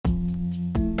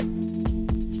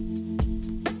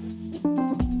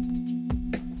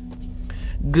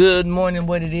Good morning,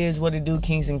 what it is, what it do,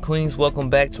 kings and queens. Welcome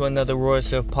back to another Royal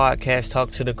Surf podcast,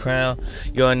 Talk to the Crown.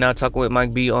 You are now talking with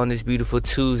Mike B on this beautiful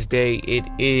Tuesday. It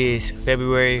is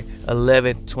February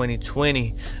 11th,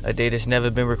 2020, a day that's never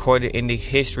been recorded in the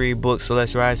history book. So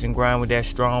let's rise and grind with that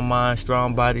strong mind,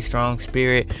 strong body, strong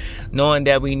spirit, knowing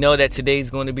that we know that today is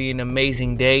going to be an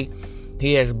amazing day.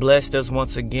 He has blessed us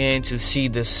once again to see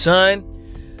the sun.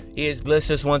 He has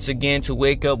blessed us once again to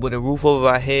wake up with a roof over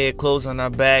our head, clothes on our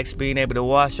backs, being able to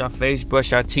wash our face,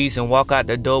 brush our teeth, and walk out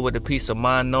the door with a peace of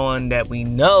mind, knowing that we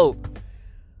know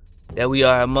that we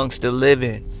are amongst the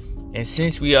living. And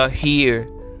since we are here,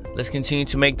 let's continue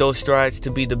to make those strides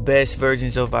to be the best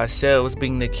versions of ourselves,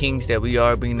 being the kings that we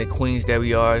are, being the queens that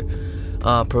we are,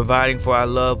 providing for our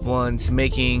loved ones,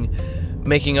 making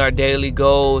our daily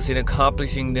goals and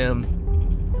accomplishing them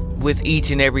with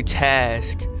each and every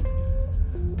task.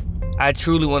 I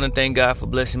truly want to thank God for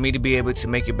blessing me to be able to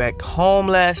make it back home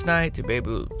last night, to be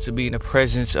able to be in the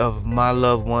presence of my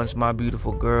loved ones, my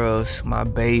beautiful girls, my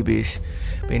babies,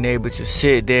 being able to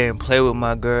sit there and play with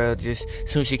my girl. Just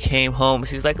as soon as she came home,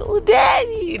 she's like, "Oh,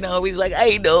 Daddy," he's like,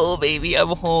 "I know, baby, I'm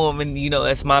home." And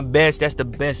that's my best. That's the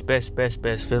best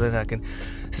feeling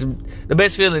it's the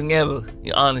best feeling ever,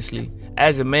 honestly.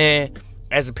 As a man,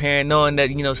 as a parent, knowing that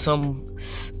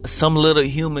some little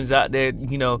humans out there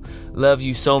love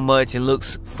you so much and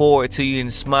looks forward to you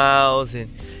and smiles and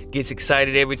gets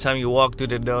excited every time you walk through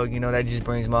the door, that just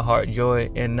brings my heart joy.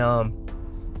 And I'm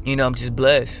just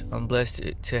blessed. I'm blessed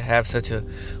to have such a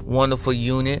wonderful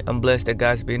unit. I'm blessed that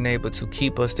God's been able to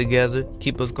keep us together,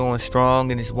 keep us going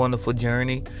strong in this wonderful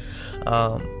journey.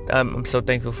 I'm so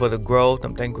thankful for the growth.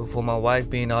 I'm thankful for my wife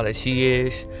being all that she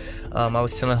is. I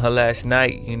was telling her last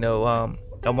night,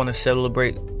 I want to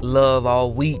celebrate love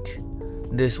all week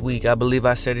this week. I believe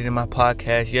I said it in my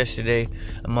podcast yesterday.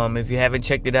 If you haven't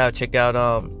checked it out, check out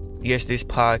yesterday's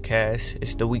podcast.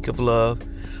 It's the week of love.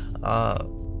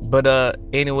 But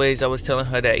anyways, I was telling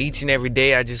her that each and every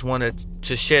day I just wanted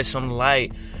to shed some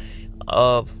light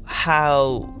of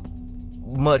how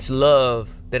much love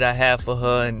that I have for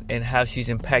her and how she's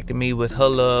impacted me with her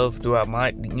love throughout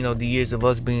my the years of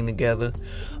us being together.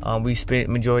 We spent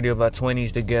majority of our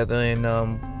 20s together,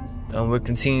 and we're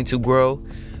continuing to grow.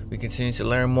 We continue to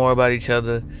learn more about each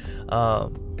other.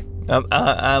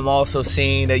 I'm also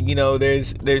seeing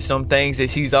that there's some things that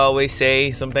she's always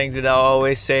say, some things that I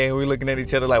always say, and we're looking at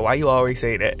each other like, why you always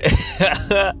say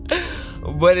that?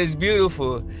 But it's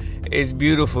beautiful. It's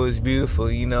beautiful.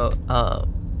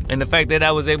 And the fact that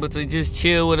I was able to just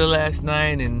chill with her last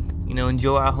night and,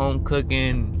 enjoy our home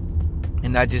cooking.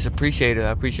 And I just appreciate her.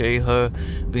 I appreciate her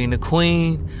being the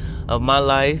queen of my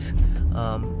life.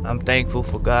 I'm thankful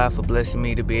for God for blessing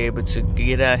me to be able to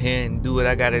get out here and do what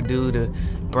I got to do to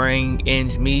bring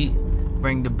ends meet,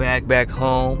 bring the bag back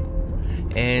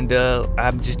home. And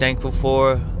I'm just thankful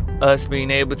for us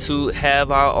being able to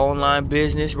have our online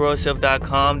business,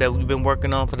 RoyalSurf.com, that we've been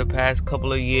working on for the past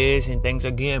couple of years, and things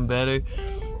are getting better.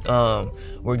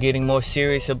 We're getting more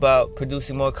serious about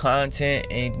producing more content,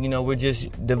 and we're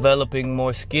just developing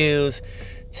more skills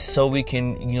so we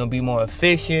can be more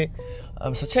efficient.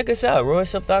 So check us out,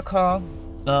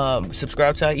 RoyalSurf.com.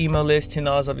 Subscribe to our email list,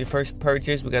 $10 off your first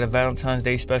purchase. We got a Valentine's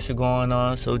Day special going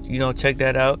on, so check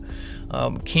that out.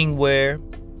 King wear,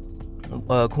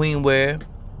 queen wear,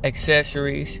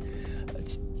 accessories,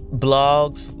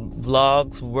 blogs,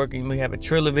 vlogs, working. We have a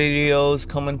trailer videos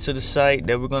coming to the site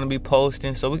that we're going to be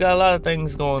posting. So we got a lot of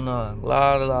things going on. A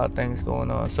lot of things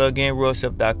going on. So again,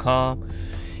 RoyalSurf.com.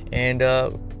 And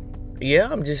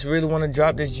I'm just really want to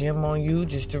drop this gem on you,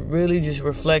 just to really just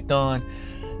reflect on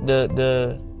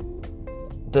the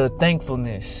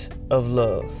thankfulness of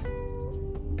love.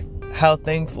 How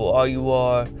thankful you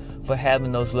are for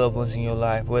having those loved ones in your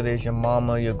life, whether it's your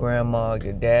mama, your grandma,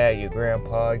 your dad, your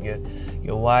grandpa,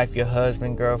 your wife, your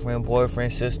husband, girlfriend,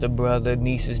 boyfriend, sister, brother,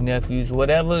 nieces, nephews,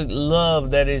 whatever love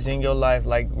that is in your life,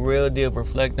 like real deal,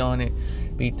 reflect on it,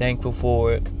 be thankful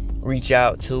for it, reach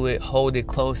out to it, hold it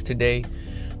close today.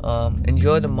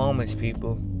 Enjoy the moments,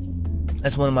 people.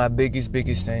 That's one of my biggest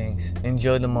things.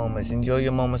 Enjoy the moments. Enjoy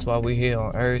your moments while we're here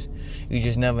on earth. You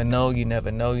just never know. You never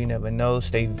know.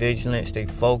 Stay vigilant. Stay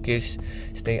focused.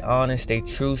 Stay honest. Stay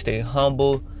true. Stay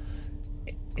humble.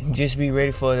 And just be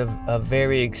ready for a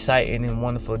very exciting and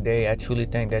wonderful day. I truly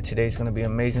think that today's going to be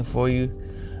amazing for you.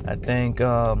 I think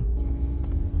we're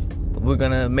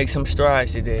going to make some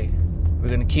strides today. We're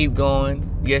going to keep going.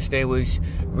 Yesterday was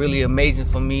really amazing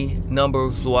for me,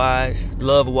 numbers-wise,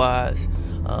 love-wise.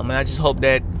 And I just hope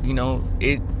that,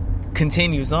 it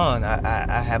continues on.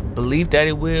 I have believed that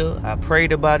it will. I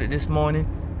prayed about it this morning.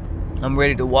 I'm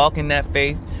ready to walk in that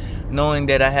faith, knowing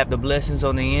that I have the blessings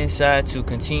on the inside to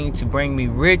continue to bring me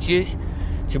riches,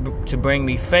 to bring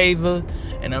me favor,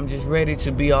 and I'm just ready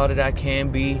to be all that I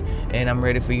can be, and I'm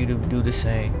ready for you to do the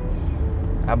same.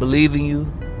 I believe in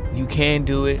you. You can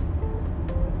do it.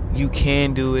 You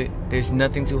can do it. There's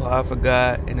nothing too hard for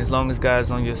God, and as long as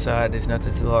God's on your side, there's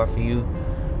nothing too hard for you.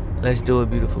 Let's do it,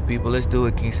 beautiful people. Let's do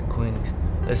it, kings and queens.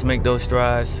 Let's make those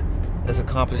strides. Let's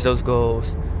accomplish those goals,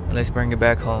 and let's bring it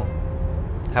back home.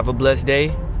 Have a blessed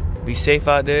day. Be safe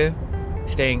out there.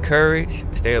 Stay encouraged.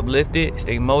 Stay uplifted.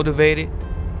 Stay motivated.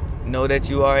 Know that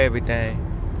you are everything.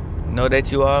 Know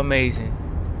that you are amazing,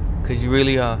 because you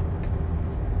really are.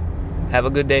 Have a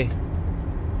good day.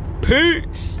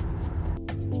 Peace.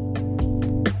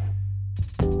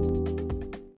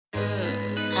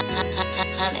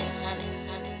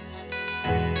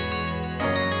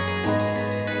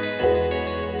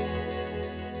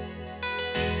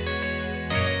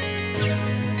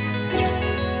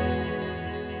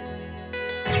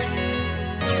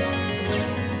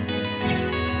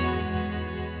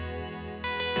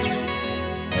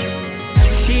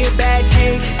 She a bad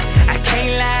chick, I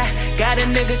can't lie. Got a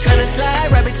nigga tryna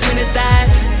slide right between the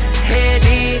thighs. Head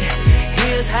deep,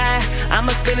 heels high.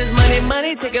 I'ma spend his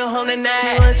money, take her home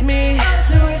tonight. She wants me all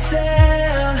to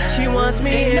herself. She wants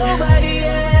me and nobody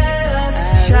else.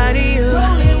 Shawty, you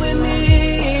rolling with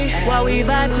me while we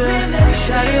bout to.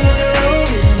 Shawty wanna roll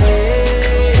with me.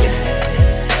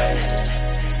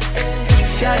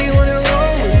 Shawty wanna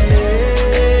roll with me.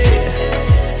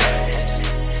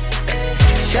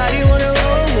 Shawty wanna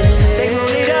roll with me. They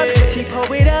roll it up, she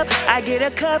pull it up. I get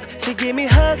a cup, she give me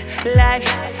hug like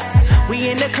we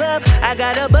in the club. I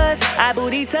got a buzz, I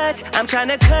booty touch. I'm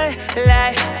tryna cut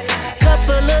like cup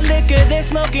full of liquor, they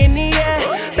smoke in the air.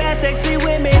 Bad sexy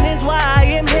women is why I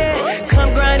am here.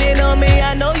 Come grinding on me,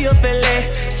 I know you'll feel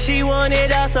it. She want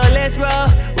it all, so let's roll,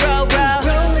 roll, roll.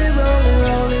 Rollin', rollin',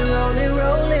 rollin', rollin',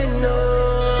 rollin', no.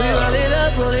 We roll it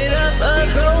up, rollin',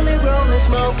 rollin',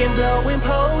 smoking, blowing,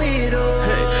 pour it up.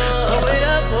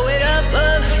 Pour it up,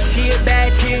 up. She a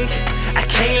bad chick, I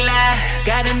can't lie.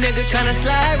 Got a nigga tryna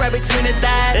slide right between the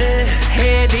thighs.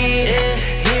 Head deep,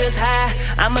 heels high.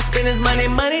 I'ma spend his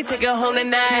money, take her home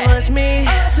tonight. She wants me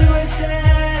all to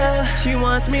herself. She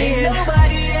wants me and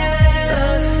nobody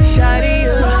else. Shawty,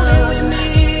 you rollin' with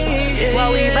me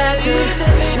while we bout to.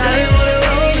 Shawty wanna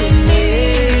roll with me.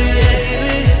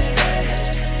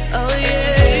 Oh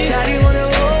yeah, Shawty wanna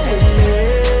roll with me.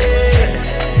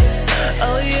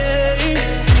 Oh yeah,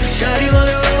 Shawty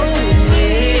wanna roll with me.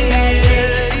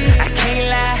 I can't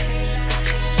lie.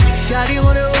 Shawty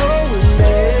wanna roll with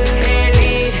me. Head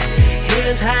deep,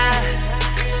 heels high.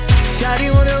 Shawty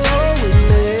wanna roll with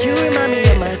me. You remind me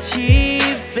of my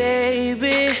Jeep,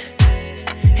 baby,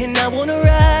 and I wanna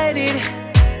ride it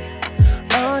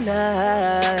all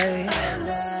night.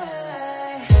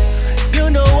 You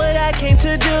know what I came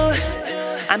to do.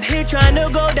 I'm here trying to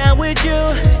go down with you.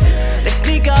 Let's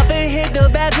sneak off and hit the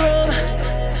back room.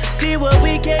 See what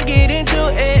we can get into.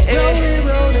 Rollin',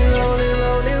 rollin', rollin',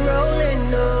 rollin', rollin',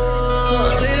 no.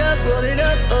 Roll it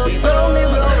up, oh.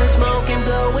 Rollin', smoking,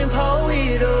 blowing, pour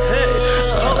it up.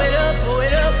 Pour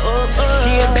it up, oh.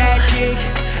 She a bad chick,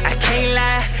 I can't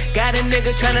lie. Got a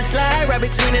nigga tryna slide right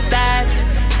between the thighs.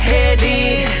 Head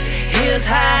deep, heels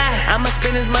high. I'ma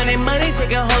spend his money,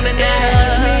 take her home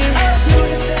tonight.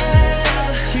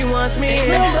 She wants me,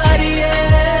 nobody else.